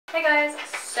Hey guys,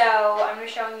 so I'm going to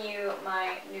be showing you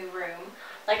my new room.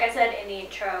 Like I said in the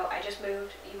intro, I just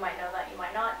moved. You might know that, you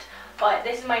might not. But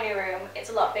this is my new room. It's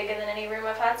a lot bigger than any room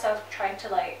I've had, so I was trying to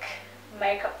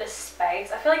make up this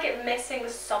space. I feel like it's missing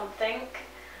something.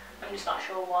 I'm just not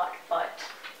sure what, but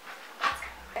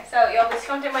okay, so you obviously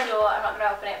come to my door. I'm not going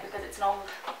to open it because it's an old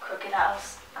crooked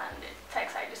house and it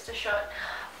takes ages to shut.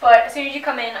 But as soon as you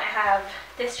come in, I have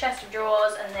this chest of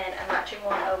drawers and then a matching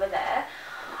one over there.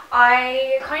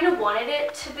 I kind of wanted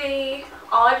it to be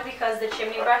odd because the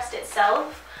chimney breast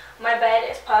itself, my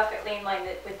bed is perfectly in line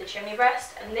with the chimney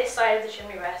breast, and this side of the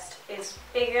chimney breast is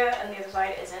bigger and the other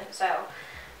side isn't, so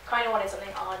kind of wanted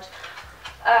something odd.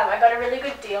 I got a really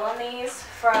good deal on these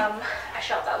from a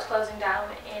shop that was closing down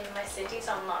in my city,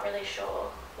 so I'm not really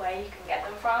sure where you can get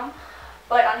them from.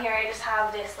 But on here I just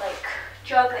have this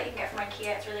jug that you can get from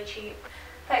IKEA. It's really cheap.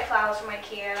 Fake flowers from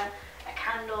IKEA, a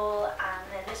candle, and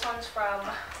then this one's from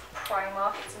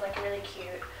Primark. It's in a really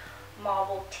cute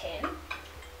marble tin.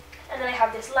 And then I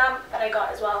have this lamp that I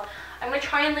got as well. I'm going to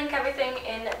try and link everything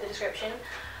in the description,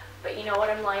 but you know what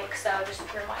I'm like, so just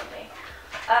remind me.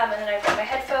 And then I've got my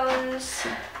headphones.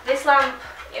 This lamp,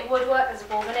 it would work, there's a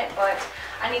bulb in it, but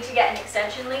I need to get an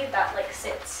extension lead that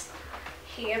sits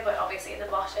here, but obviously at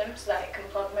the bottom, so that it can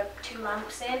plug my two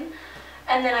lamps in.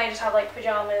 And then I just have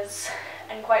pajamas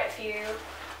and quite a few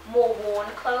more worn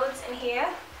clothes in here.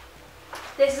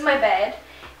 This is my bed.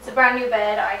 It's a brand new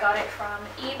bed. I got it from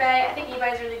eBay. I think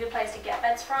eBay is a really good place to get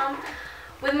beds from.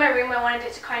 With my room, I wanted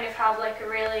it to kind of have a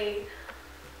really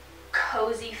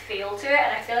cozy feel to it,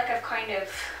 and I feel like I've kind of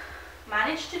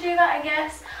managed to do that, I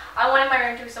guess. I wanted my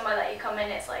room to be somewhere that you come in,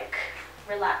 it's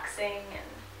relaxing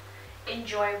and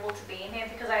enjoyable to be in here,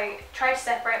 because I try to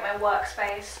separate my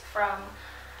workspace from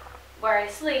where I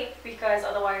sleep, because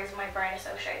otherwise my brain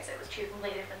associates it with two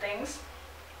completely different things.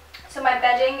 So my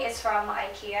bedding is from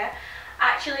IKEA.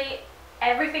 Actually,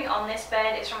 everything on this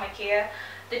bed is from IKEA.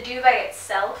 The duvet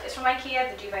itself is from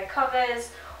IKEA, the duvet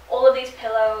covers, all of these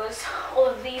pillows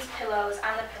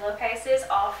and the pillowcases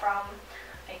are from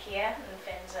IKEA, and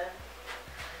Finn's a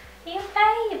new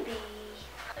baby.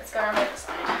 Let's go around the other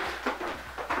side.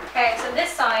 Okay, so this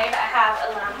side I have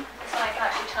a lamp. This one I can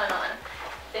actually turn on.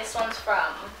 This one's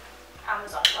from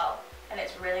Amazon as well, and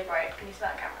it's really bright. Can you see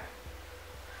that on camera?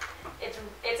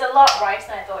 It's a lot brighter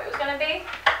than I thought it was going to be,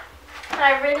 and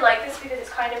I really like this because it's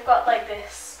kind of got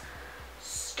this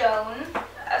stone.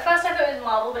 At first I thought it was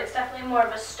marble, but it's definitely more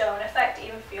of a stone effect. It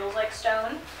even feels like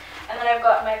stone. And then I've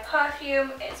got my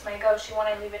perfume. It's my go-to one.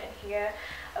 I leave it in here.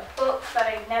 A book that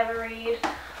I never read.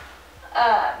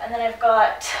 And then I've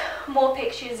got more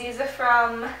pictures. These are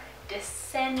from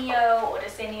Desenio.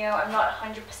 I'm not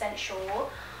 100% sure.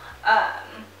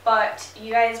 But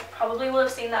you guys probably will have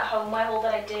seen that home haul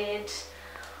that I did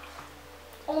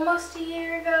almost a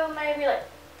year ago, maybe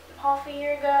half a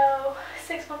year ago,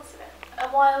 6 months ago, a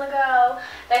while ago.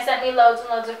 They sent me loads and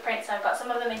loads of prints, and I've got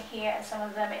some of them in here and some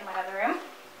of them in my other room.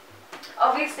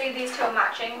 Obviously these two are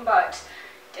matching, but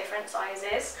different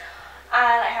sizes.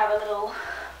 And I have a little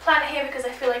plant here because I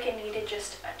feel like it needed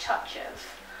just a touch of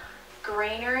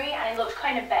greenery, and it looks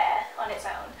kind of bare on its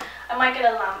own. I might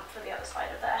get a lamp for the other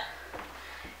side of there.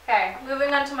 Okay,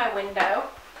 moving on to my window.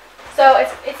 So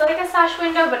it's like a sash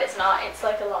window, but it's not. It's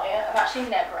like a liar. I've actually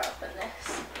never opened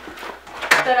this.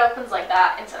 That opens like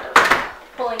that instead of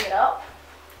pulling it up.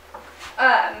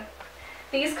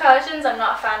 These curtains I'm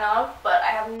not a fan of, but I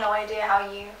have no idea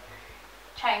how you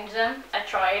change them. I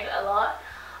tried a lot.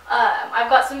 I've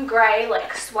got some grey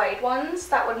suede ones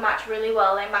that would match really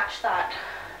well. They match that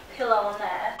pillow on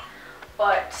there.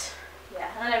 But yeah,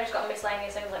 and then I've just got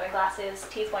miscellaneous things like my glasses,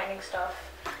 teeth whitening stuff,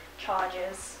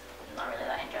 chargers. Not really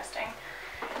that interesting.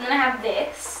 And then I have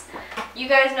this. You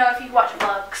guys know if you've watched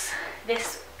vlogs,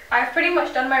 I've pretty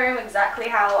much done my room exactly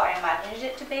how I imagined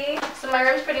it to be. So my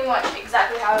room's pretty much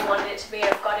exactly how I wanted it to be.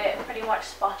 I've got it pretty much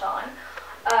spot on.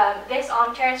 This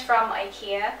armchair is from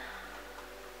IKEA.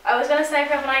 I was going to say if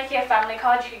you have an IKEA family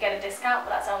card you could get a discount,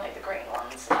 but that's only the green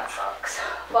one, so that sucks.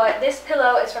 But this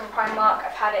pillow is from Primark.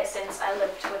 I've had it since I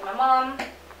lived with my mom.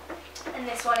 And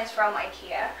this one is from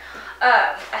IKEA.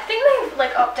 I think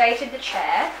they've updated the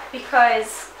chair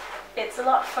because it's a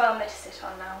lot firmer to sit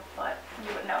on now, but you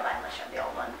wouldn't know that unless you have the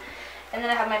old one. And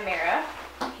then I have my mirror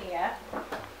here.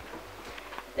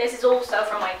 This is also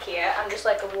from IKEA. I'm just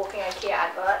like a walking IKEA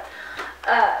advert.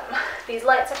 These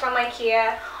lights are from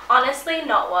IKEA. Honestly,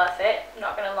 not worth it,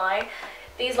 not gonna lie.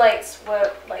 These lights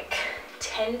were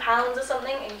 £10 or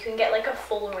something, and you can get a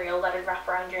full reel that would wrap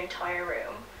around your entire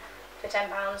room for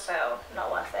 £10, so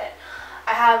not worth it.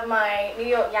 I have my New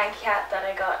York Yankee hat that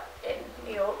I got in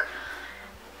New York,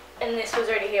 and this was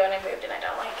already here when I moved and I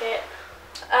don't like it.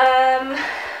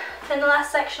 in the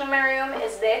last section of my room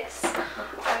is this.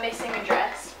 I'm missing a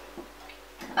dress.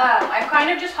 I've kind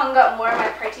of just hung up more of my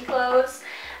pretty clothes,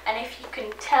 and if you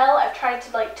can tell, I've tried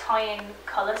to like tie in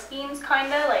colour schemes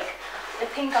kinda, like the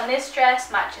pink on this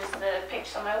dress matches the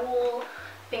pictures on my wall,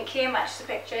 pink here matches the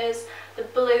pictures, the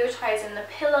blue ties in the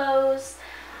pillows.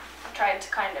 I've tried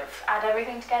to kind of add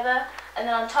everything together, and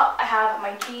then on top I have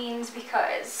my jeans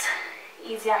because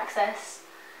easy access,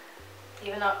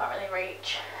 even though I can't really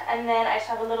reach. And then I just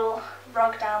have a little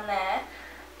rug down there,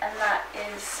 and that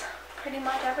is pretty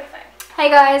much everything. Hey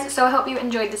guys, so I hope you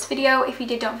enjoyed this video. If you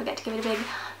did, don't forget to give it a big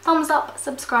thumbs up,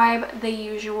 subscribe, the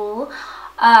usual.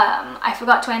 I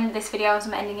forgot to end this video, so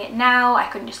I'm ending it now. I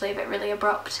couldn't just leave it really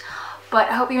abrupt, but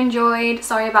I hope you enjoyed.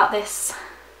 Sorry about this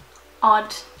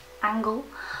odd angle,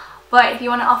 but if you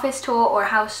want an office tour or a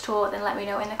house tour, then let me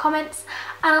know in the comments,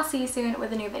 and I'll see you soon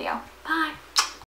with a new video. Bye!